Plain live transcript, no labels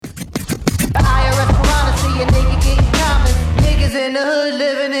Niggas in the hood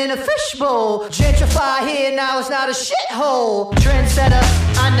living in a fishbowl. Gentrify here, now it's not a shithole. Trendsetter,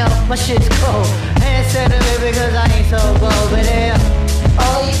 I know my shit's cold. Handsetter, baby, because I ain't so bold. But yeah,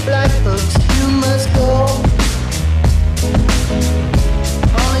 all you black folks, you must go.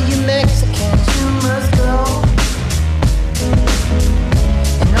 All you Mexicans, you must go.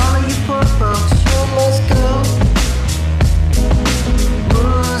 And all of you poor folks, you must go.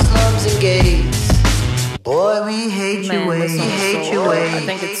 Muslims and gays, boy, we hate your way, hate your way. I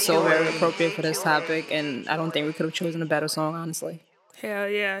think it's so very appropriate for this topic, and I don't think we could have chosen a better song, honestly. Hell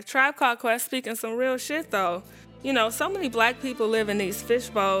yeah. Tribe Called Quest speaking some real shit, though. You know, so many black people live in these fish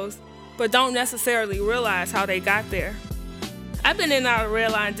bowls, but don't necessarily realize how they got there. I've been in and out of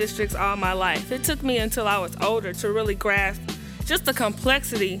red line districts all my life. It took me until I was older to really grasp just the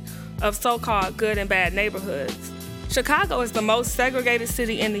complexity of so-called good and bad neighborhoods. Chicago is the most segregated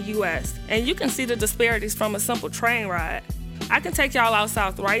city in the U.S., and you can see the disparities from a simple train ride. I can take y'all out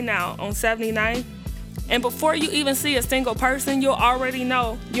south right now on 79, and before you even see a single person, you'll already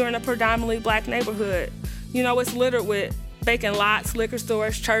know you're in a predominantly black neighborhood. You know, it's littered with vacant lots, liquor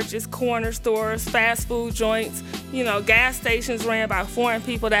stores, churches, corner stores, fast food joints, you know, gas stations ran by foreign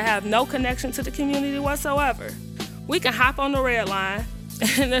people that have no connection to the community whatsoever. We can hop on the red line,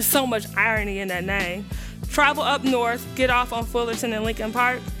 and there's so much irony in that name. Travel up north, get off on Fullerton and Lincoln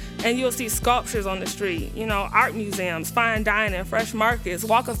Park, and you'll see sculptures on the street, you know, art museums, fine dining, fresh markets.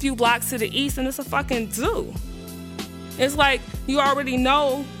 Walk a few blocks to the east and it's a fucking zoo. It's like you already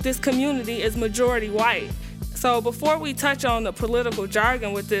know this community is majority white. So before we touch on the political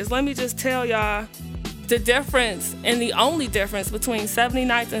jargon with this, let me just tell y'all the difference, and the only difference between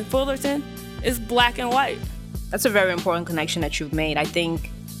 79th and Fullerton is black and white. That's a very important connection that you've made. I think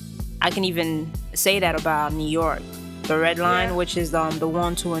I can even say that about New York. The Red Line, which is the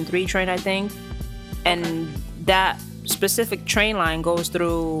 1, 2, and 3 train, I think. And that specific train line goes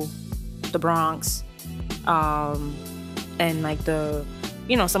through the Bronx, and like the,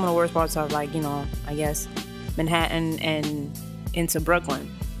 you know, some of the worst parts of, like, you know, I guess Manhattan and into Brooklyn.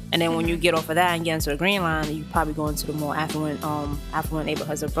 And then when you get off of that and get into the Green Line, you probably go into the more affluent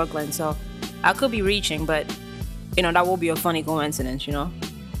neighborhoods of Brooklyn. So I could be reaching, but, you know, that will be a funny coincidence, you know?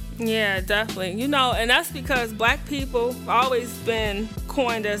 Yeah, definitely. You know, and that's because black people have always been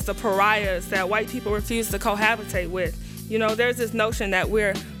coined as the pariahs that white people refuse to cohabitate with. You know, there's this notion that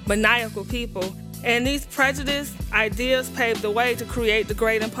we're maniacal people, and these prejudice ideas paved the way to create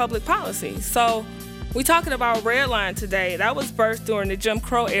degrading public policy. So we're talking about Red Line today. That was birthed during the Jim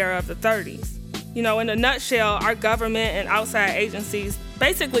Crow era of the 30s. You know, in a nutshell, our government and outside agencies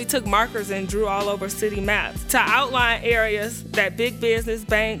basically took markers and drew all over city maps to outline areas that big business,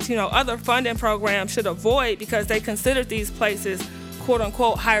 banks, you know, other funding programs should avoid because they considered these places, quote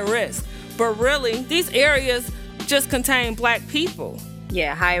unquote, high risk. But really, these areas just contain black people.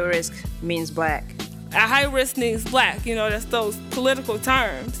 Yeah, high risk means black. A high risk means black, you know, that's those political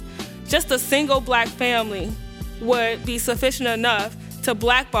terms. Just a single black family would be sufficient enough to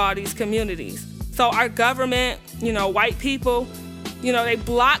blackball these communities. So our government, you know, white people, you know, they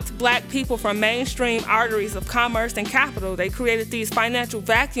blocked black people from mainstream arteries of commerce and capital. They created these financial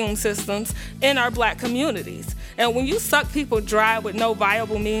vacuum systems in our black communities. And when you suck people dry with no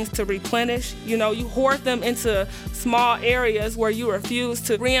viable means to replenish, you know, you hoard them into small areas where you refuse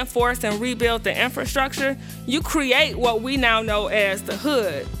to reinforce and rebuild the infrastructure, you create what we now know as the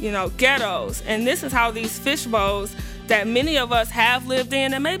hood, you know, ghettos. And this is how these fishbowls that many of us have lived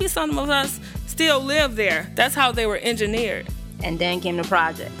in, and maybe some of us still live there, that's how they were engineered. And then came the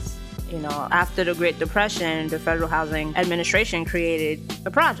projects. You know, after the Great Depression, the Federal Housing Administration created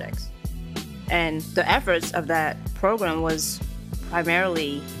the projects. And the efforts of that program was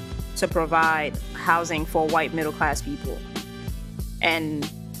primarily to provide housing for white middle-class people. And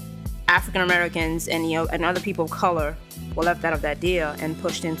African Americans and other people of color were left out of that deal and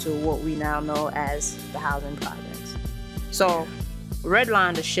pushed into what we now know as the housing projects. So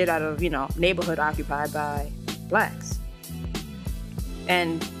redlined the shit out of, you know, neighborhood occupied by blacks.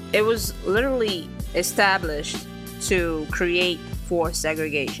 And it was literally established to create forced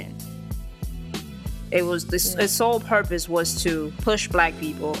segregation. Its sole purpose was to push black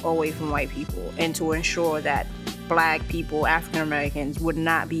people away from white people and to ensure that black people, African Americans, would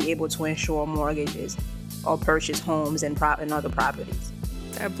not be able to insure mortgages or purchase homes and other properties.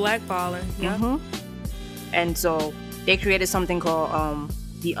 That blackballing, yeah. Mm-hmm. And so they created something called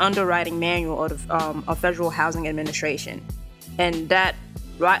the Underwriting Manual of Federal Housing Administration. And that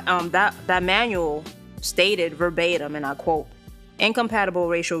manual stated verbatim, and I quote, "Incompatible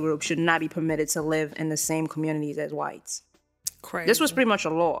racial groups should not be permitted to live in the same communities as whites." Crazy. This was pretty much a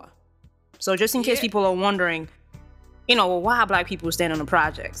law. So just in case people are wondering, well, why black people stand in the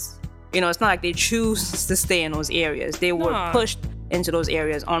projects? It's not like they choose to stay in those areas. They were pushed into those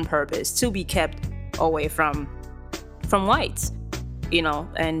areas on purpose to be kept away from whites,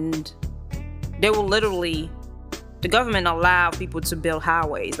 and they will literally, the government allowed people to build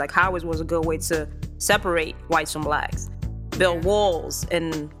highways. Like, highways was a good way to separate whites from blacks, build walls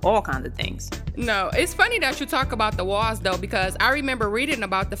and all kinds of things. No, it's funny that you talk about the walls, though, because I remember reading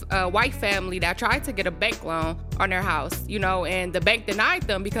about the white family that tried to get a bank loan on their house, and the bank denied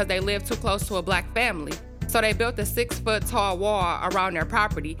them because they lived too close to a black family. So they built a 6-foot tall wall around their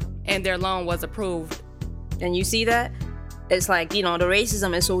property, and their loan was approved. And you see that? It's like, the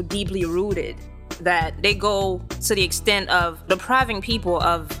racism is so deeply rooted that they go to the extent of depriving people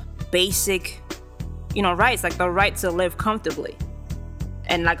of basic, rights, like the right to live comfortably.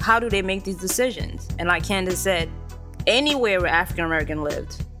 And like, how do they make these decisions? And like Candace said, anywhere where African American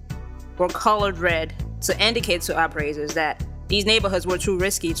lived were colored red to indicate to appraisers that these neighborhoods were too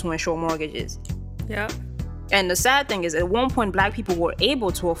risky to insure mortgages. Yeah. And the sad thing is, at one point, black people were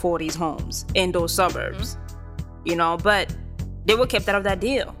able to afford these homes in those suburbs, but they were kept out of that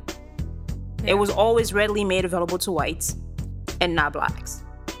deal. Yeah. It was always readily made available to whites and not blacks.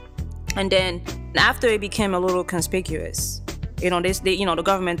 And then after it became a little conspicuous, the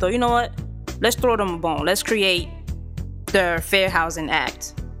government thought, you know what? Let's throw them a bone. Let's create the Fair Housing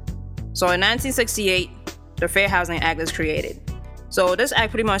Act. So in 1968, the Fair Housing Act is created. So this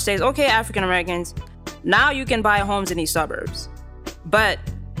act pretty much says, okay, African Americans, now you can buy homes in these suburbs. But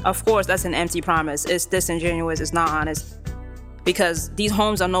of course, that's an empty promise. It's disingenuous. It's not honest. Because these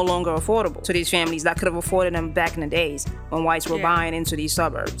homes are no longer affordable to these families that could have afforded them back in the days when whites were buying into these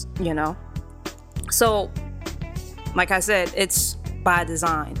suburbs, So, like I said, it's by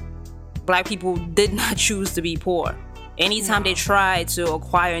design. Black people did not choose to be poor. Anytime they tried to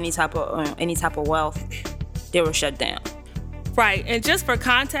acquire any type of wealth, they were shut down. Right, and just for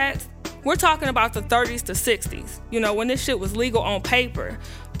context, we're talking about the 30s to 60s, when this shit was legal on paper.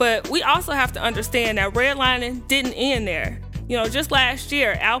 But we also have to understand that redlining didn't end there. Just last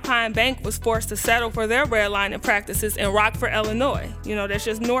year, Alpine Bank was forced to settle for their redlining practices in Rockford, Illinois. That's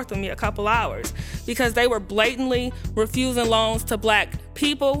just north of me, a couple hours, because they were blatantly refusing loans to black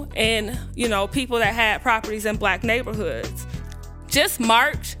people and, people that had properties in black neighborhoods. Just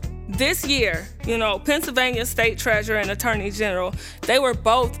March this year, Pennsylvania State Treasurer and Attorney General, they were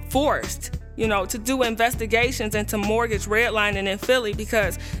both forced to do investigations into mortgage redlining in Philly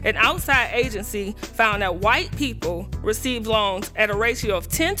because an outside agency found that white people received loans at a ratio of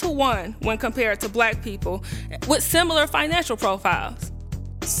 10-1 when compared to black people with similar financial profiles.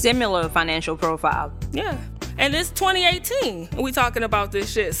 Similar financial profile. Yeah. And it's 2018, and we talking about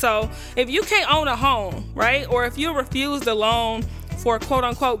this shit. So if you can't own a home, right, or if you refuse the loan for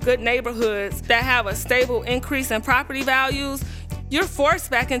quote-unquote good neighborhoods that have a stable increase in property values, you're forced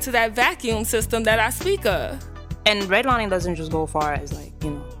back into that vacuum system that I speak of. And redlining doesn't just go far as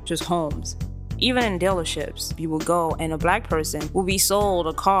just homes. Even in dealerships, you will go and a black person will be sold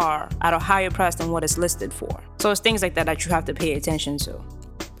a car at a higher price than what it's listed for. So it's things like that you have to pay attention to.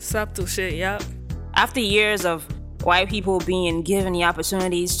 Subtle shit, yep. After years of white people being given the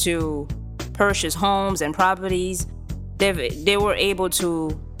opportunities to purchase homes and properties, they were able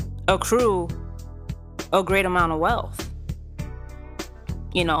to accrue a great amount of wealth.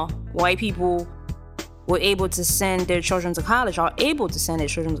 White people were able to send their children to college, are able to send their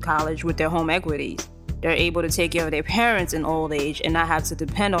children to college with their home equities. They're able to take care of their parents in old age and not have to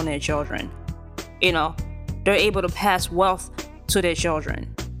depend on their children. They're able to pass wealth to their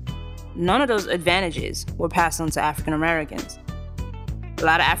children. None of those advantages were passed on to African Americans. A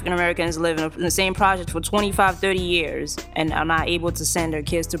lot of African Americans live in the same project for 25, 30 years and are not able to send their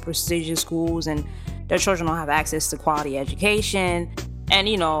kids to prestigious schools, and their children don't have access to quality education. And,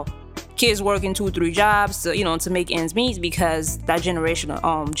 kids working 2-3 jobs to make ends meet because that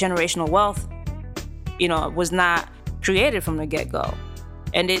generational wealth, was not created from the get-go.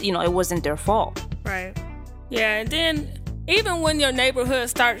 And it wasn't their fault. Right. Yeah, and then even when your neighborhood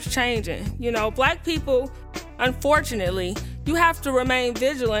starts changing, black people, unfortunately, you have to remain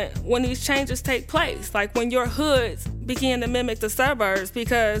vigilant when these changes take place. Like when your hoods begin to mimic the suburbs,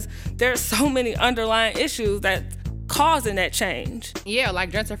 because there's so many underlying issues that causing that change. Yeah, like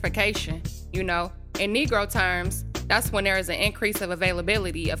gentrification, In Negro terms, that's when there is an increase of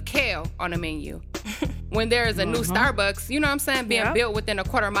availability of kale on the menu. When there is a new Starbucks, being built within a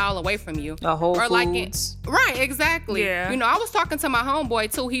quarter mile away from you. A Whole Foods. Right, exactly. Yeah. I was talking to my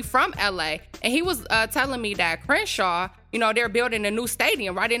homeboy too. He from LA, and he was telling me that Crenshaw, they're building a new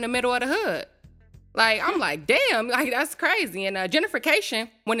stadium right in the middle of the hood. Like, I'm like, damn, like, that's crazy. And gentrification,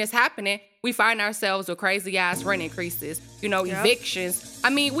 when it's happening, we find ourselves with crazy-ass rent increases, evictions. I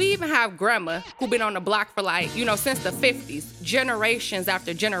mean, we even have grandma who been on the block for, like, since the 50s. Generations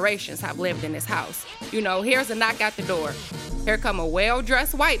after generations have lived in this house. Here's a knock at the door. Here come a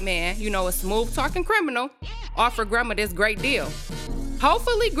well-dressed white man, a smooth-talking criminal, offer grandma this great deal.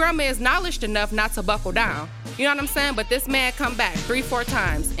 Hopefully, grandma is knowledgeable enough not to buckle down. You know what I'm saying? But this man come back 3-4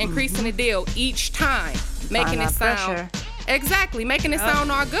 times, increasing the deal each time, making it sound... Exactly, making it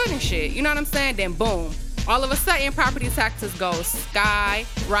sound all good and shit. You know what I'm saying? Then boom, all of a sudden property taxes go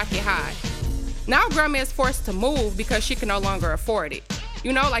rocket high. Now grandma is forced to move because she can no longer afford it.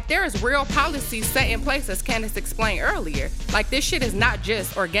 Like there is real policies set in place, as Candace explained earlier. Like this shit is not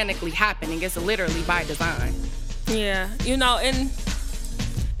just organically happening, it's literally by design. Yeah, and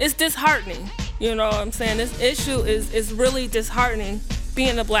it's disheartening. You know what I'm saying? This issue is really disheartening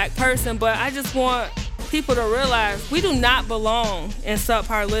being a black person, but I just want people to realize we do not belong in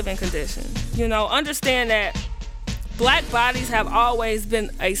subpar living conditions. Understand that black bodies have always been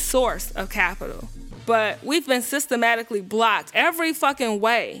a source of capital, but we've been systematically blocked every fucking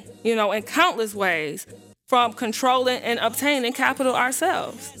way, in countless ways, from controlling and obtaining capital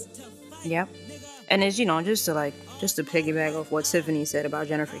ourselves. Yep. And it's, just to piggyback off what Tiffany said about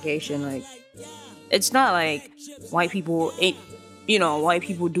gentrification, like, it's not like white people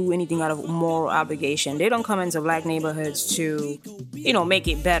do anything out of moral obligation. They don't come into black neighborhoods to, make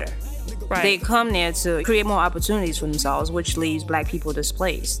it better. Right. They come there to create more opportunities for themselves, which leaves black people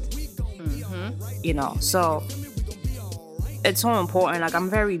displaced. Mm-hmm. So it's so important. Like, I'm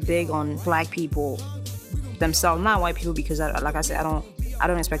very big on black people themselves, not white people, because like I said, I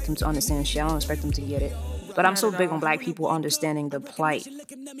don't expect them to understand shit. I don't expect them to get it. But I'm so big on black people understanding the plight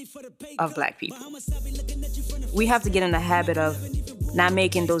of black people. We have to get in the habit of not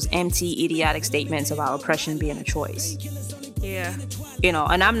making those empty, idiotic statements about oppression being a choice. Yeah.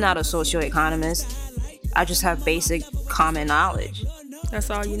 And I'm not a socioeconomist. I just have basic common knowledge. That's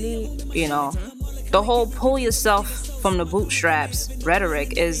all you need. The whole pull yourself from the bootstraps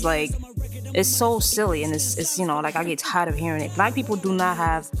rhetoric is like, it's so silly, and it's like, I get tired of hearing it. Black people do not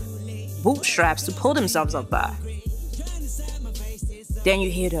have bootstraps to pull themselves up by. Then you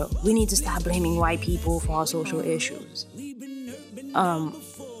hear we need to stop blaming white people for our social issues.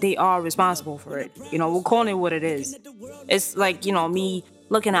 They are responsible for it. We're calling it what it is. It's like, me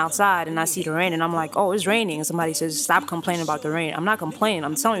looking outside and I see the rain and I'm like, oh, it's raining. And somebody says, stop complaining about the rain. I'm not complaining.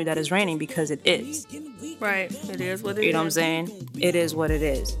 I'm telling you that it's raining because it is. Right. It is what it is. You know what I'm saying? It is what it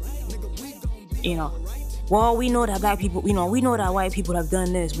is. Well, we know that black people, we know that white people have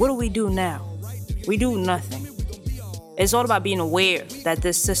done this. What do we do now? We do nothing. It's all about being aware that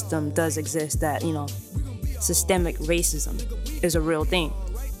this system does exist, that, systemic racism is a real thing.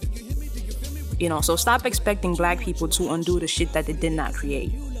 So stop expecting black people to undo the shit that they did not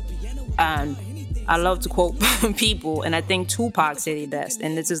create. And I love to quote people, and I think Tupac said it best,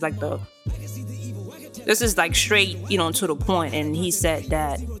 and this is like straight, to the point, and he said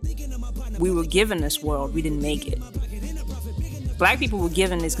that we were given this world, we didn't make it. Black people were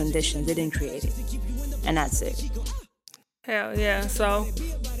given these conditions, they didn't create it. And that's it. Hell yeah. So,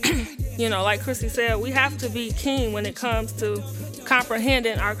 like Chrissy said, we have to be keen when it comes to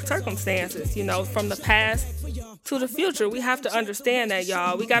comprehending our circumstances, from the past to the future. We have to understand that,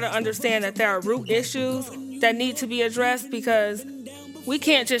 y'all. We got to understand that there are root issues that need to be addressed, because we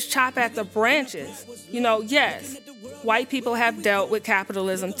can't just chop at the branches. Yes, white people have dealt with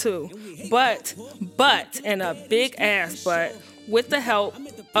capitalism too, but, and a big ass but, with the help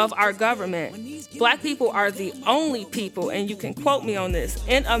of our government, black people are the only people, and you can quote me on this,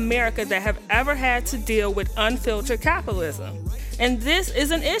 in America that have ever had to deal with unfiltered capitalism. And this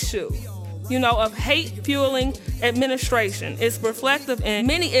is an issue, of hate-fueling administration. It's reflective in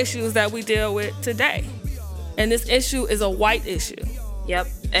many issues that we deal with today. And this issue is a white issue. Yep,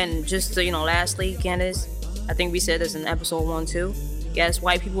 and just to, lastly, Candace, I think we said this in episode 1 too. Yes,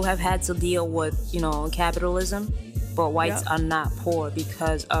 white people have had to deal with, capitalism, but whites are not poor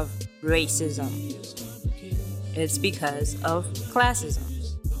because of racism. It's because of classism.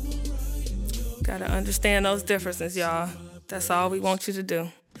 Gotta understand those differences, y'all. That's all we want you to do.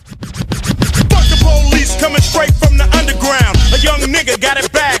 Fuck the police coming straight from the underground. A young nigga got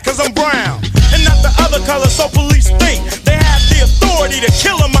it bad cause I'm brown. And not the other color, so police think they have the authority to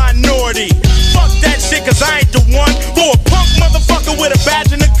kill a minority. Fuck that shit cause I ain't the one for a punk motherfucker with a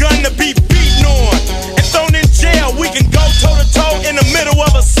badge and a gun to be beaten on and thrown in jail. We can go toe to toe in the middle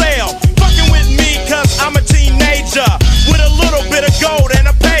of a sale. Fucking with me cause I'm a teenager with a little bit of gold and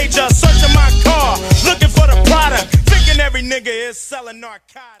a pager. Searching my car, looking for the product, thinking every nigga is here selling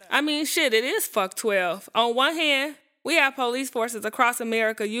narcotics. I mean, shit, it is fuck 12. On one hand, we have police forces across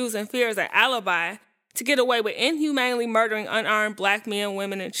America using fear as an alibi to get away with inhumanely murdering unarmed black men,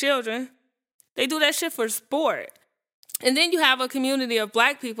 women, and children. They do that shit for sport. And then you have a community of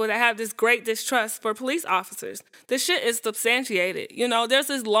black people that have this great distrust for police officers. This shit is substantiated. You know, there's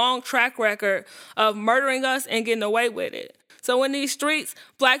this long track record of murdering us and getting away with it. So in these streets,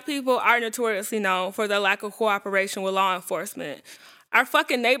 black people are notoriously known for their lack of cooperation with law enforcement. Our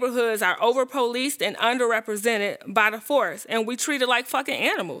fucking neighborhoods are over-policed and underrepresented by the force, and we treat it like fucking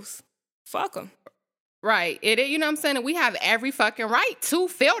animals. Fuck them. Right. You know what I'm saying? And we have every fucking right to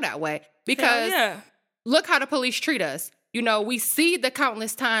feel that way. Because look how the police treat us. You know, we see the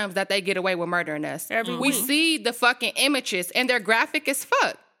countless times that they get away with murdering us. We see the fucking images, and they're graphic as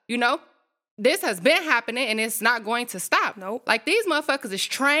fuck. You know? This has been happening, and it's not going to stop. Nope. Like, these motherfuckers is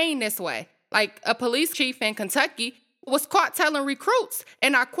trained this way. Like, a police chief in Kentucky was caught telling recruits,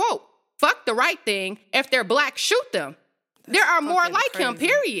 and I quote, "Fuck the right thing. If they're black, shoot them." There are more like him,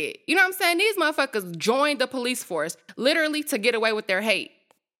 period. You know what I'm saying? These motherfuckers joined the police force literally to get away with their hate.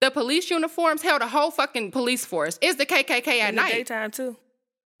 The police uniforms held a whole fucking police force. It's the KKK at night. In the daytime, too.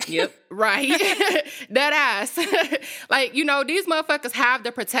 Yep. Right. That ass. Like, you know, these motherfuckers have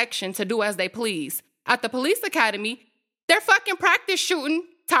the protection to do as they please. At the police academy, their fucking practice shooting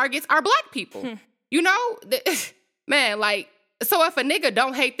targets are black people. You know? Man, like, so if a nigga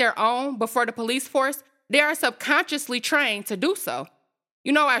don't hate their own before the police force, they are subconsciously trained to do so.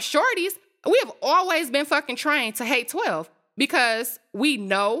 You know, as shorties, we have always been fucking trained to hate 12 because we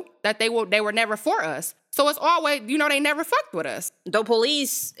know that they were never for us. So it's always, you know, they never fucked with us. The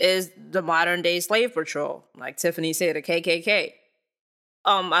police is the modern day slave patrol, like Tiffany said, the KKK.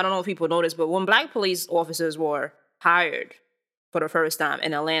 I don't know if people noticed, but when black police officers were hired for the first time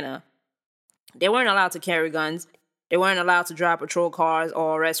in Atlanta, they weren't allowed to carry guns. They weren't allowed to drive patrol cars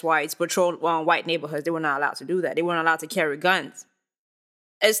or arrest whites, patrol white neighborhoods. They were not allowed to do that. They weren't allowed to carry guns.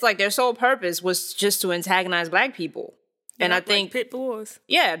 It's like their sole purpose was just to antagonize black people. And I think, like pit bulls.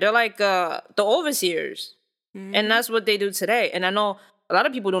 Yeah, they're like the overseers. And that's what they do today. And I know a lot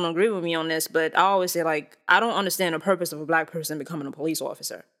of people don't agree with me on this, but I always say, like, I don't understand the purpose of a black person becoming a police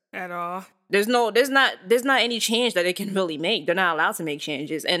officer. At all. There's not any change that they can really make. They're not allowed to make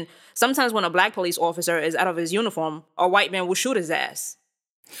changes. And sometimes when a black police officer is out of his uniform, a white man will shoot his ass.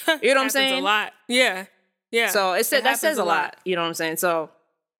 You know what I'm saying? A lot. Yeah. Yeah. So that says a lot. You know what I'm saying? So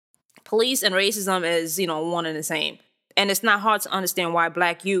police and racism is, you know, one and the same. And it's not hard to understand why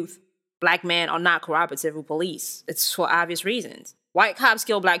black youth, black men are not cooperative with police. It's for obvious reasons. White cops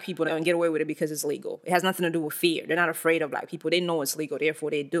kill black people and get away with it because it's legal. It has nothing to do with fear. They're not afraid of black people. They know it's legal,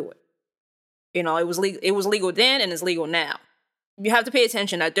 therefore they do it. You know, it was legal then and it's legal now. You have to pay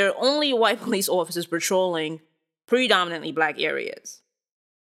attention that there are only white police officers patrolling predominantly black areas.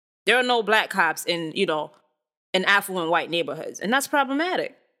 There are no black cops in affluent white neighborhoods. And that's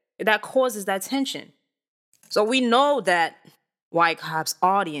problematic. That causes that tension. So we know that white cops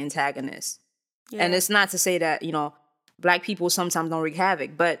are the antagonists. Yeah. And it's not to say that, you know, black people sometimes don't wreak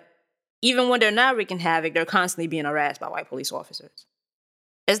havoc, but even when they're not wreaking havoc, they're constantly being harassed by white police officers.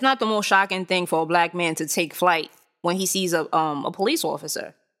 It's not the most shocking thing for a black man to take flight when he sees a police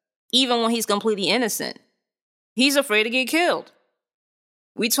officer, even when he's completely innocent. He's afraid to get killed.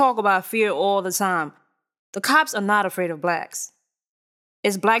 We talk about fear all the time. The cops are not afraid of blacks.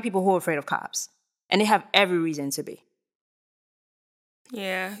 It's black people who are afraid of cops, and they have every reason to be.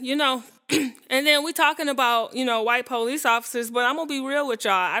 Yeah, you know, and then we talking about, you know, white police officers, but I'm going to be real with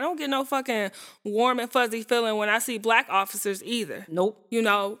y'all. I don't get no fucking warm and fuzzy feeling when I see black officers either. Nope. You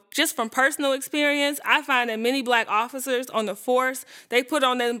know, just from personal experience, I find that many black officers on the force, they put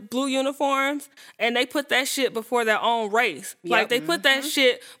on their blue uniforms and they put that shit before their own race. Yep. Like, they put that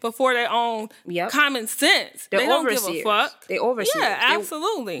shit before their own common sense. They don't give a fuck. They overseers. Yeah,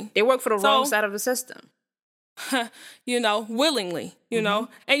 absolutely. They work for the wrong side of the system. You know, willingly, you know.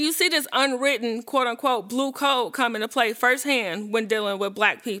 And you see this unwritten, quote-unquote, blue code come into play firsthand when dealing with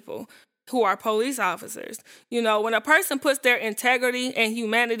black people who are police officers. You know, when a person puts their integrity and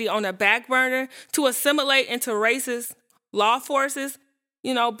humanity on the back burner to assimilate into racist law forces,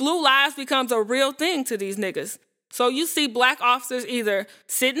 you know, blue lives becomes a real thing to these niggas. So you see black officers either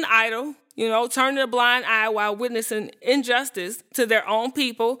sitting idle, turning a blind eye while witnessing injustice to their own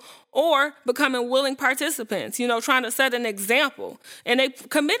people, or becoming willing participants, trying to set an example. And they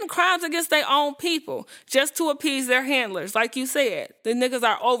committing crimes against their own people just to appease their handlers. Like you said, the niggas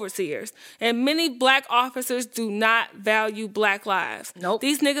are overseers. And many black officers do not value black lives. Nope.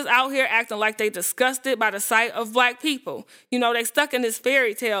 These niggas out here acting like they disgusted by the sight of black people. They stuck in this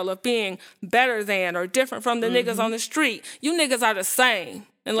fairy tale of being better than or different from the niggas on the street. You niggas are the same.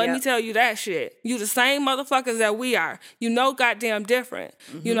 And let me tell you that shit. You the same motherfuckers that we are. Goddamn different.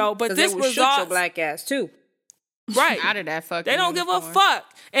 But this results... shoot your black ass, too. Right. Out of that fucking They don't give a fuck.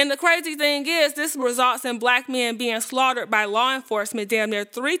 And the crazy thing is, this results in black men being slaughtered by law enforcement damn near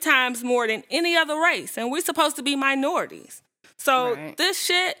 3 times more than any other race. And we're supposed to be minorities. So this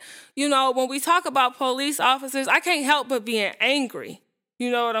shit, when we talk about police officers, I can't help but being angry. You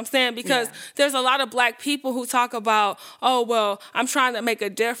know what I'm saying? Because there's a lot of black people who talk about, oh, well, I'm trying to make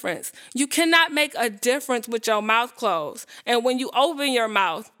a difference. You cannot make a difference with your mouth closed. And when you open your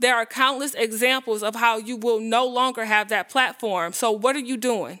mouth, there are countless examples of how you will no longer have that platform. So what are you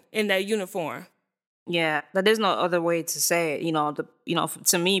doing in that uniform? Yeah, but there's no other way to say it.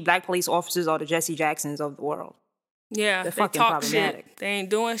 To me, black police officers are the Jesse Jacksons of the world. Yeah, they're they fucking talk problematic. Shit. They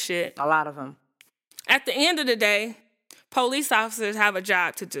ain't doing shit. A lot of them. At the end of the day, police officers have a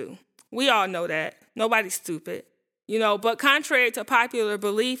job to do. We all know that. Nobody's stupid. But contrary to popular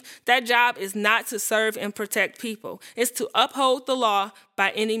belief, that job is not to serve and protect people. It's to uphold the law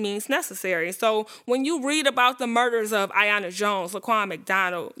by any means necessary. So when you read about the murders of Aiyana Jones, Laquan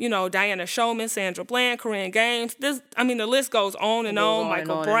McDonald, Diana Showman, Sandra Bland, Corinne Gaines, the list goes on and on,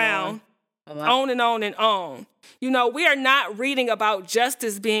 Michael Brown, on and on and on. We are not reading about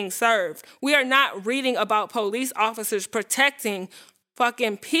justice being served. We are not reading about police officers protecting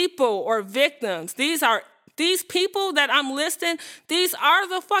fucking people or victims. These people that I'm listing, these are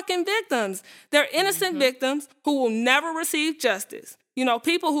the fucking victims. They're innocent victims who will never receive justice.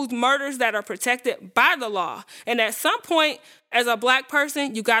 People whose murders that are protected by the law. And at some point, as a black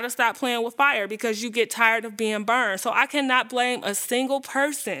person, you got to stop playing with fire because you get tired of being burned. So I cannot blame a single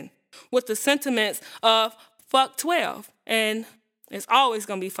person with the sentiments of fuck 12. And it's always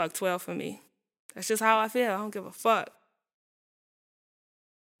going to be fuck 12 for me. That's just how I feel. I don't give a fuck.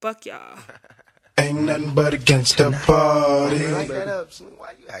 Fuck y'all. Ain't nothing but against the party. Why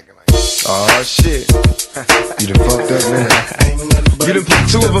you acting like that? Oh shit. You done fucked up, man. You done put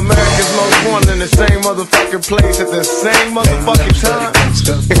 2 of America's most wanted in the same motherfucking place at the same motherfucking time.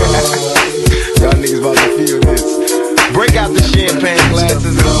 Y'all niggas about to feel this. Break out the champagne glasses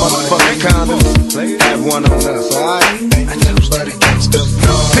and motherfucking condoms. Have one on us, alright?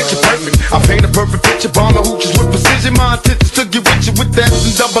 Picture perfect. I paint a perfect picture. Bomb the hooches with precision. My intentions to get with you with that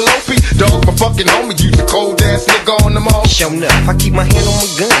and double OP. Dog, my fucking homie. You the cold ass nigga on them all. Showing up. I keep my hand on my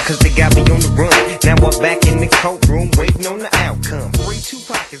gun, cause they got me on the run. Now I'm back in the courtroom waiting on the outcome. 3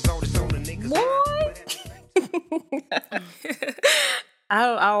 Tupac is all this on the niggas.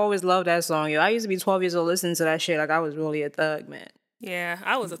 I always loved that song, yo. I used to be 12 years old listening to that shit like I was really a thug, man. Yeah,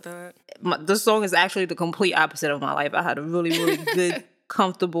 I was a thug. This song is actually the complete opposite of my life. I had a really, really good,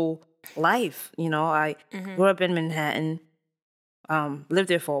 comfortable life. I grew up in Manhattan, lived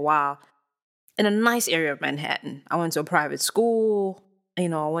there for a while, in a nice area of Manhattan. I went to a private school. I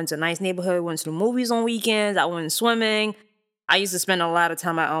went to a nice neighborhood, went to the movies on weekends. I went swimming. I used to spend a lot of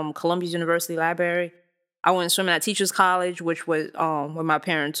time at Columbia University Library. I went swimming at Teachers College, which was where my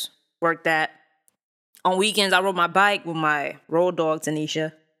parents worked at. On weekends, I rode my bike with my road dog,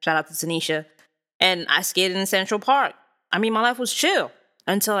 Tanisha. Shout out to Tanisha. And I skated in Central Park. My life was chill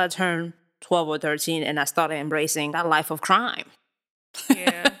until I turned 12 or 13 and I started embracing that life of crime.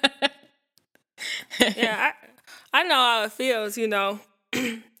 Yeah. Yeah, I know how it feels, I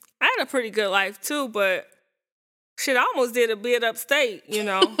had a pretty good life too, but shit, I almost did a bit upstate,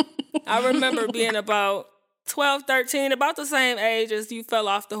 I remember being about 12, 13, about the same age as you fell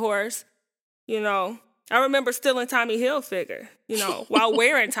off the horse, I remember stealing Tommy Hilfiger, while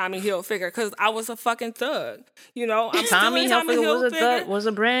wearing Tommy Hilfiger because I was a fucking thug, I'm Tommy Hilfiger was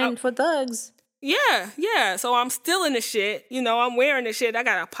a brand for thugs. Yeah. So I'm stealing the shit, I'm wearing the shit. I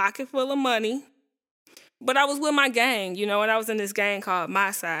got a pocket full of money. But I was with my gang, and I was in this gang called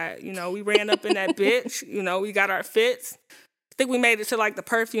My Side. We ran up in that bitch. We got our fits. I think we made it to, the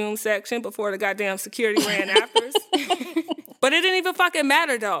perfume section before the goddamn security ran after us. But it didn't even fucking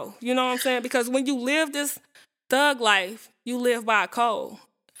matter, though. You know what I'm saying? Because when you live this thug life, you live by a code.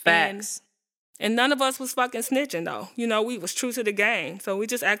 Facts. And none of us was fucking snitching, though. We was true to the game. So we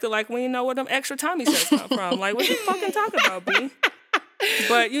just acted like we didn't know where them extra Tommy sets come from. Like, what you fucking talking about, B?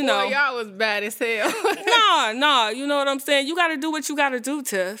 But, Boy, y'all was bad as hell. Nah, you know what I'm saying? You got to do what you got to do,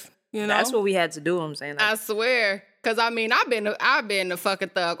 Tiff. You know, That's what we had to do. I'm saying. I swear. Cause I mean, I've been a fucking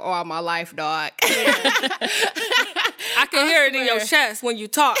thug all my life, dog. I can hear it in your chest when you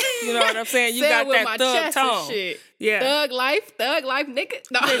talk. You know what I'm saying? You got that thug tone. Shit. Yeah. Thug life, nigga.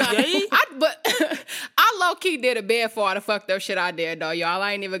 No, Yeah. but I low key did a bed for all the fucked up shit I did, though, y'all.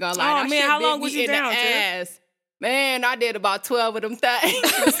 I ain't even gonna lie. Oh That man, shit how bit long me was you in the down, Tiff? ass. Man, I did about 12 of them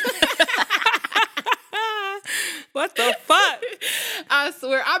things. What the fuck? I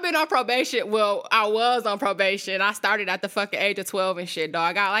swear, I've been on probation. Well, I was on probation. I started at the fucking age of 12 and shit,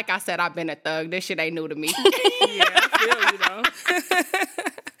 dog. Like I said, I've been a thug. This shit ain't new to me. Yeah, I feel you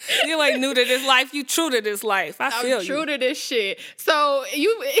though. You ain't new to this life. You true to this life. I feel I'm you. true to this shit. So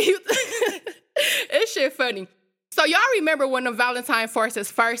you it's shit funny. So y'all remember when the Valentine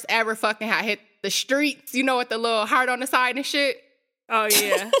Forces first ever fucking had hit the streets? You know, with the little heart on the side and shit. Oh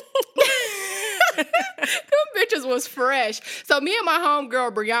yeah. Them bitches was fresh. So me and my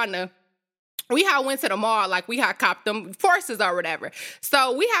homegirl Brianna, we had went to the mall, like we had copped them Forces or whatever.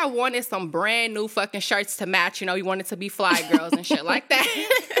 So we had wanted some brand new fucking shirts to match. You know, we wanted to be fly girls and shit like that.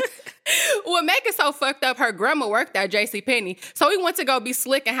 What make it so fucked up, her grandma worked at JCPenney. So we went to go be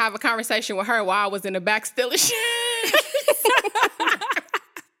slick and have a conversation with her while I was in the back stealing shit.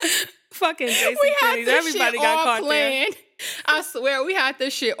 Fucking JC We had Penney's. this Everybody shit got all caught planned. I swear, we had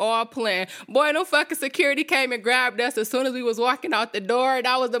this shit all planned. Boy, no fucking security came and grabbed us as soon as we was walking out the door.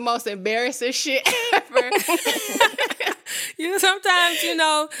 That was the most embarrassing shit ever. there. Sometimes, you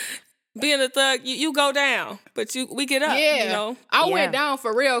know, being a thug, you go down, but we get up. Yeah. You know. I went down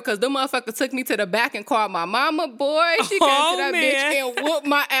for real because the motherfucker took me to the back and called my mama. Boy, she came to that man. bitch and whooped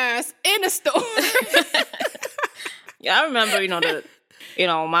my ass in the store. Yeah, I remember,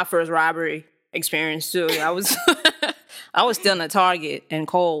 my first robbery experience too. I was still in a Target and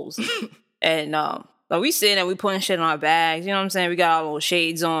Kohl's, and we sitting there, we putting shit in our bags. You know what I'm saying? We got our little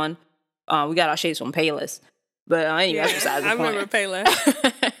shades on. We got our shades from Payless, but anyway, that's besides the I point. remember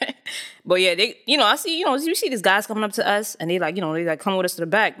Payless. But yeah, I see, you see these guys coming up to us, and they come with us to the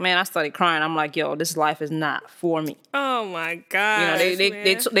back. Man, I started crying. I'm like, yo, this life is not for me. Oh my god.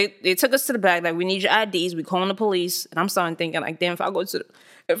 They took us to the back, like, we need your IDs. We calling the police, and I'm starting thinking, like, damn, if I go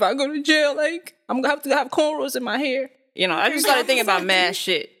to jail, like, I'm gonna have to have cornrows in my hair. You know, I just started thinking about mad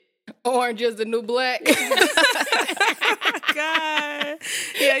shit. Orange is the new black. God.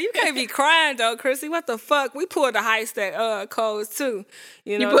 Yeah, you can't be crying though, Chrissy. What the fuck? We pulled a heist at Kohl's too.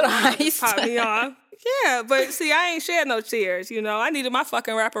 You know, put a heist? Pop me off. Yeah, but see, I ain't shed no tears. You know, I needed my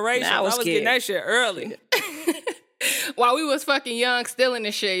fucking reparations. Nah, I was getting scared. that shit early. While we was fucking young, stealing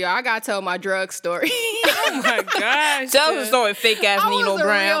this shit, y'all, I gotta tell my drug story. Oh my gosh. Tell us the story, fake ass Nino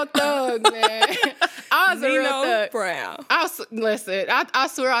Brown. I was a real thug, man. I was a real Nino thug. Brown. Listen, I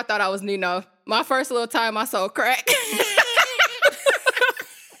swear I thought I was Nino. My first little time I sold crack.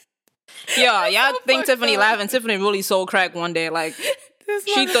 Yo, y'all think fucked Tiffany up. laughing? Tiffany really sold crack one day. Like,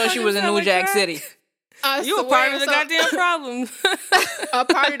 she thought she was in New Jack City. You a part of the goddamn problem. A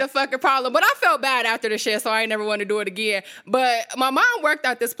part of the fucking problem. But I felt bad after the shit, so I ain't never want to do it again. But my mom worked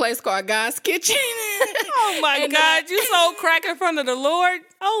at this place called God's Kitchen. Oh my God, you sold crack in front of the Lord?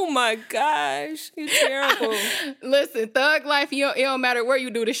 Oh my gosh, you terrible. Listen, thug life, it don't matter where you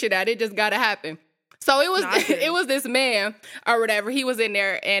do the shit at. It just gotta happen. So it was this man or whatever. He was in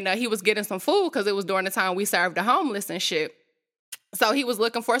there and he was getting some food because it was during the time we served the homeless and shit. So he was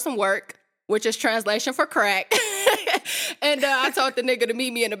looking for some work, which is translation for crack. And I told the nigga to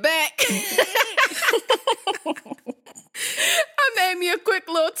meet me in the back. I made me a quick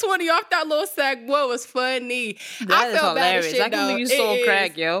little 20 off that little sack. Boy, it was funny. That is felt bad as hilarious. shit, I can though. believe you It sold is.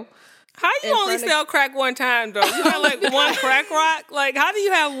 crack, yo. How you only sell crack one time, though? You got like one crack rock? Like, how do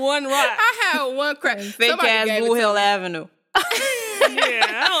you have one rock? I had one crack. Fake Somebody ass gave it Blue to Hill me. Avenue.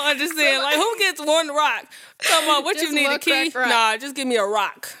 Yeah, I don't understand. Like, who gets one rock? Come on, what Just you need, one a key? crack rock. Nah, just give me a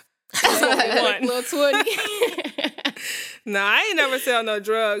rock. That's what we want. Little 20. Nah, I ain't never sell no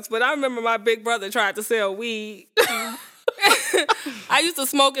drugs, but I remember my big brother tried to sell weed. I used to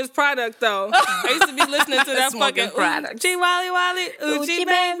smoke his product, though. I used to be listening to that Smoking fucking product. Oochie Wally Wally, Oochie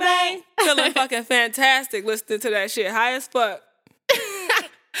Bang Bang. Feeling fucking fantastic listening to that shit. High as fuck.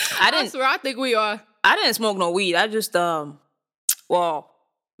 I swear, I think we are. I didn't smoke no weed. I just, me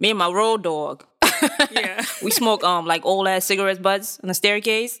and my road dog, Yeah. we smoked, like old ass cigarette butts on the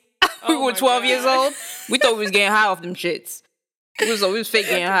staircase. We Oh were my 12 years God. old. We thought we was getting high off them shits. We was fake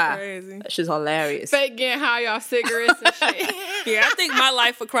getting high. Crazy. That shit's hilarious. Fake getting high off cigarettes and shit. Yeah, I think my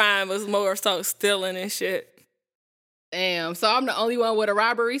life of crime was more so stealing and shit. Damn, so I'm the only one with a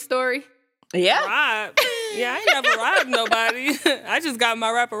robbery story? Yeah. Rob. Yeah, I ain't never robbed nobody. I just got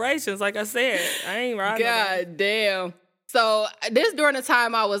my reparations, like I said. I ain't robbed nobody. God damn. So this during the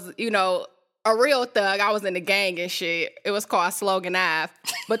time I was, you know, a real thug. I was in the gang and shit. It was called Slogan Ave.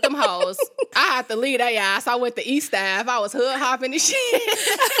 But them hoes, I had to leave their ass. I went to East Ave. I was hood hopping and shit.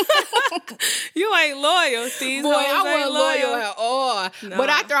 You ain't loyal, Steve. Boy, I wasn't loyal at all. No. But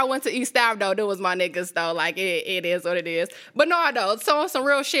after I went to East Ave, though, there was my niggas, though. Like, it is what it is. But no, though, so on some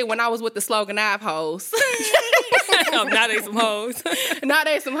real shit when I was with the Slogan Ave hoes. Now they some hoes. Now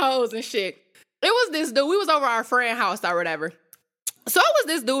they some hoes and shit. It was this dude. We was over our friend's house or whatever. So it was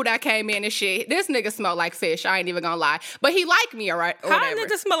this dude that came in and shit. This nigga smelled like fish. I ain't even gonna lie. But he liked me, all right? Or How whatever.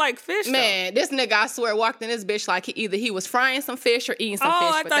 niggas smell like fish, though? Man, this nigga, I swear, walked in this bitch like he was frying some fish or eating some Oh,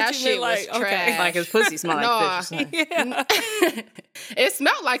 fish. I But thought that you shit meant was like, okay. trash. Like his pussy smell like fish or something. Yeah. It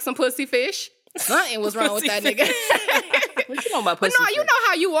smelled like some pussy fish. Something was wrong with that nigga. What you know about But pussy no, fish? you know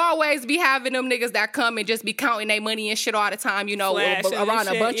how you always be having them niggas that come and just be counting their money and shit all the time, you know, Flashing and around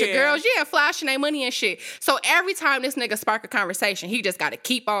a shit, bunch of yeah. girls. Yeah, flashing their money and shit. So every time this nigga spark a conversation, he just got to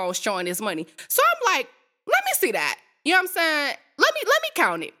keep on showing his money. So I'm like, let me see that. You know what I'm saying? Let me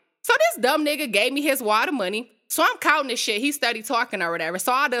count it. So this dumb nigga gave me his wad of money. So I'm counting this shit. He steady talking or whatever.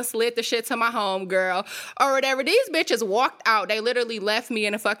 So I done slid the shit to my home girl or whatever. These bitches walked out. They literally left me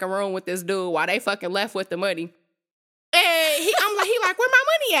in a fucking room with this dude while they fucking left with the money. And he like, where my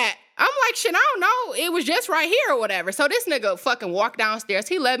money at? I'm like, shit, I don't know. It was just right here or whatever. So this nigga fucking walked downstairs.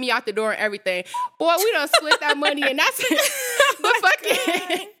 He let me out the door and everything. Boy, we done split that money and that's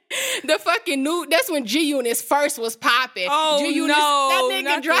the fucking new, that's when G-Units first was popping. Oh, G-Units, no, that nigga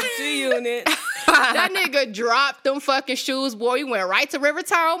not dropped. the G-Unit. That nigga dropped them fucking shoes, boy. We went right to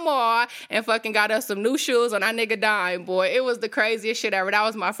Rivertown Mall and fucking got us some new shoes on that nigga dime, boy. It was the craziest shit ever. That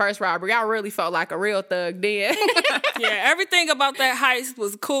was my first robbery. I really felt like a real thug then. Yeah, everything about that heist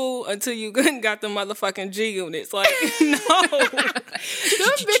was cool until you got the motherfucking G-Units. Like, no.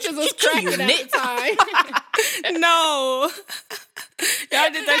 Them bitches was cracking at the time. No. Y'all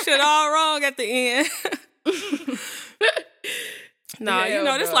did that shit all wrong at the end. No, you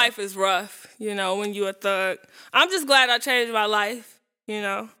know, this life is rough, you know, when you a thug. I'm just glad I changed my life, you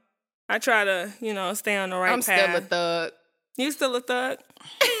know. I try to, you know, stay on the right path. I'm still a thug. You still a thug?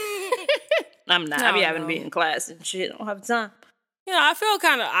 I'm not. I be having to be in class and shit. I don't have time. You know, I feel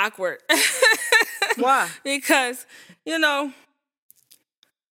kind of awkward. Why? Because, you know,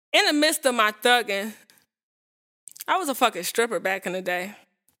 in the midst of my thugging, I was a fucking stripper back in the day.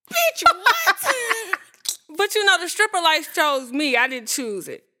 Bitch, what? But, you know, the stripper life chose me. I didn't choose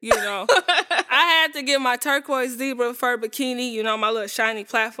it, you know. I had to get my turquoise zebra fur bikini, you know, my little shiny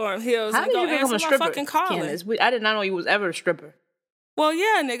platform heels. How and did go you become answer a my stripper? fucking calling. Candace? I did not know you was ever a stripper. Well,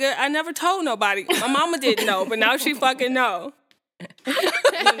 yeah, nigga, I never told nobody. My mama didn't know, but now she fucking know.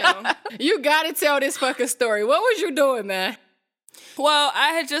 You know. You gotta tell this fucking story. What was you doing, man? Well,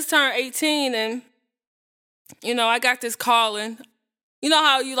 I had just turned 18 and, you know, I got this calling. You know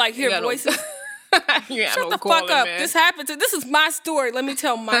how you, like, hear voices? Shut the fuck up. Man. This happened to, this is my story. Let me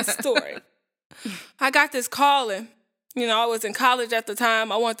tell my story. I got this calling. You know, I was in college at the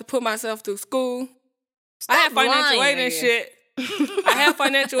time. I wanted to put myself through school. I had financial aid and shit. I have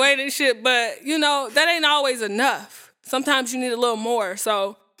financial aid and shit, but, you know, that ain't always enough. Sometimes you need a little more.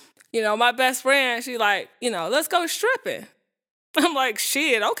 So, you know, my best friend, she like, you know, let's go stripping. I'm like,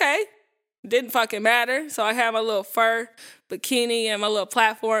 shit, okay. Didn't fucking matter. So I had my little fur bikini and my little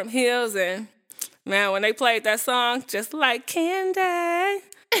platform heels, and man, when they played that song, Just Like Candy, a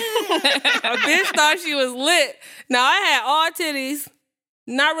bitch thought she was lit. Now, I had all titties,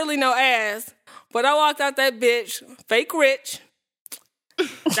 not really no ass, but I walked out that bitch, fake rich.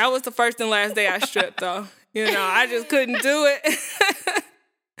 That was the first and last day I stripped, though. You know, I just couldn't do it.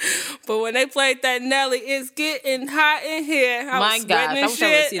 But when they played that Nelly, it's getting hot in here. I was sweating and shit.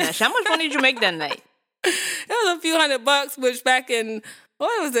 I wish I seen that. How much money did you make that night? It was a few $100, which back in,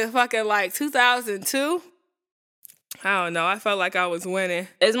 what was it, fucking like 2002? I don't know. I felt like I was winning.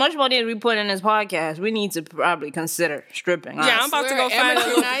 As much money as we put in this podcast, we need to probably consider stripping. Yeah, I'm about to go find a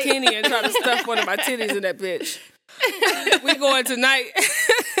little bikini and try to stuff one of my titties in that bitch. We going tonight.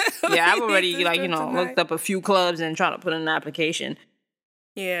 Yeah, I've already, like, you know, looked up a few clubs and trying to put in an application.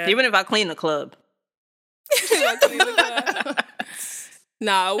 Yeah. Even if I clean the club.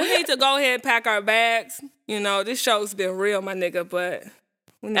 Nah, we need to go ahead and pack our bags. You know, this show's been real, my nigga, but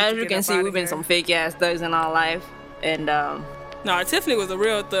we need as to you can see, we've been some fake ass thugs in our life. And no, Tiffany was a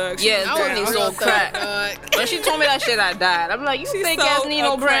real thug. Yeah, Tiffany sold crack. When she told me that shit, I died. I'm like, you fake ass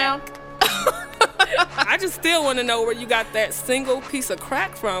Nino Brown. I just still want to know where you got that single piece of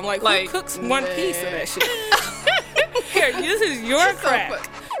crack from. Like who cooks one piece of that shit? Here, this is your crack.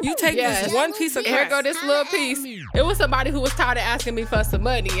 You take this one piece of Here crack. go this little piece. It was somebody who was tired of asking me for some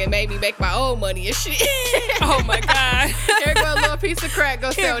money and made me make my own money and shit. Oh my God. Here go a little piece of crack.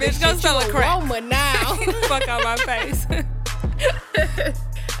 Go sell Here, this bitch, go shit. sell You a crack. woman now. Fuck out my face.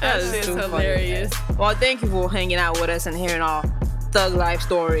 That shit's hilarious. Well, thank you for hanging out with us and hearing our thug life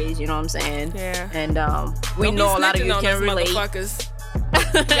stories. You know what I'm saying? Yeah. And we Don't be know a lot of snitching you on can us relate. motherfuckers.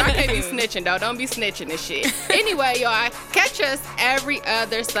 Y'all can't be snitching though. Don't be snitching and shit. Anyway, y'all, catch us every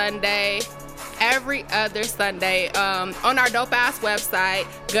other Sunday on our dope ass website,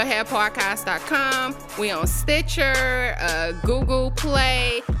 goodheadpodcast.com. We on Stitcher, Google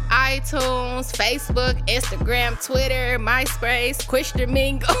Play, iTunes, Facebook, Instagram, Twitter, MySpace, Quishter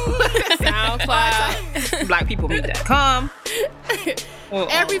Mingle, SoundCloud. BlackPeopleMeet.com.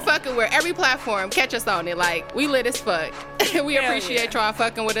 every fucking where, every platform. Catch us on it. Like, we lit as fuck. We Hell appreciate y'all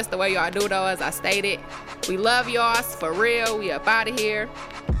fucking with us the way y'all do though, as I stated. We love y'all for real. We up out of here.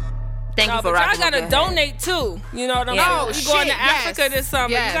 Thank No, you for but y'all rocking with gotta Good Head. donate too. You know what I'm Yeah. saying? We Oh, going to shit, Africa yes. this summer.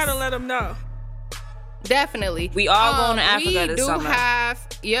 Yes. You gotta let them know. Definitely. We are going to Africa this summer.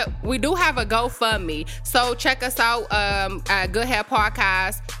 We do have a GoFundMe. So check us out at Good Head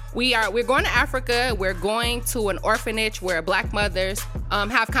Podcast. We're going to Africa. We're going to an orphanage where black mothers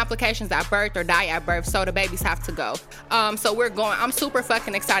have complications at birth or die at birth, so the babies have to go. So we're going. I'm super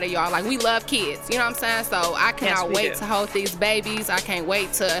fucking excited, y'all. Like, we love kids. You know what I'm saying? So I cannot we wait do. to hold these babies. I can't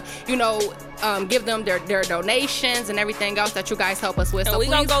wait to, give them their donations and everything else that you guys help us with. And So we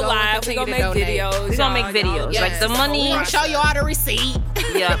gonna please go and live. We continue gonna to make donate. videos. We're gonna make y'all. videos. Y'all- Like, the money- We're gonna show you all the receipt.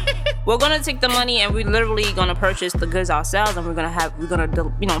 Yeah, we're gonna take the money and we're literally gonna purchase the goods ourselves, and we're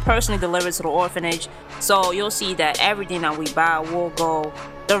gonna personally deliver it to the orphanage. So you'll see that everything that we buy will go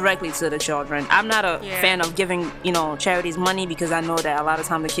directly to the children. I'm not a fan of giving charities money because I know that a lot of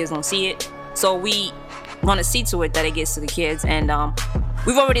times the kids don't see it. So we want to see to it that it gets to the kids, and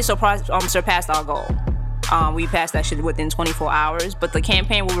we've already surpassed our goal. We passed that shit within 24 hours, but the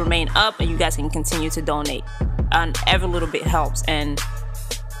campaign will remain up, and you guys can continue to donate. And every little bit helps. And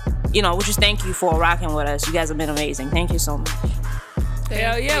we just thank you for rocking with us. You guys have been amazing. Thank you so much.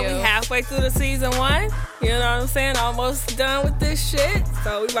 Hell yeah, we halfway through the season 1. You know what I'm saying? Almost done with this shit.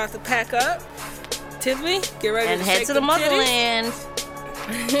 So we about to pack up. Tiffany, get ready And to head shake to the them motherland. titties.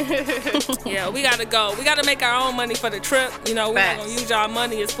 Yeah, we gotta go. We gotta make our own money for the trip. We're not Facts. gonna use y'all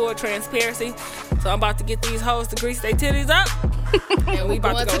money as full transparency. So I'm about to get these hoes to grease their titties up. And we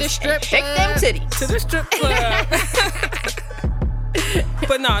about going to to go the strip Shake them club. titties. To the strip club.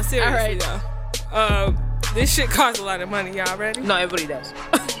 But no, seriously though. This shit costs a lot of money. Y'all ready? No, everybody does.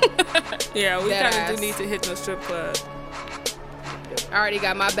 Yeah, we Dead kind of ass. do need to hit the strip club. I already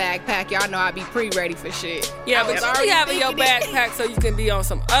got my backpack. Y'all know I be pre-ready for shit. Yeah, I but was you already be having your thinking it. backpack so you can be on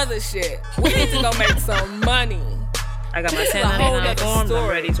some other shit. We need to go make some money. I got my This is a whole 1099 nother forms. I'm story.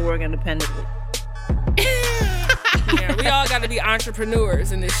 ready to work independently. Yeah, we all got to be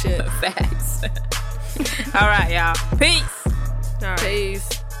entrepreneurs in this shit. Facts. All right, y'all. Peace. All right. Peace.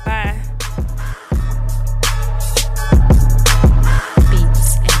 Bye.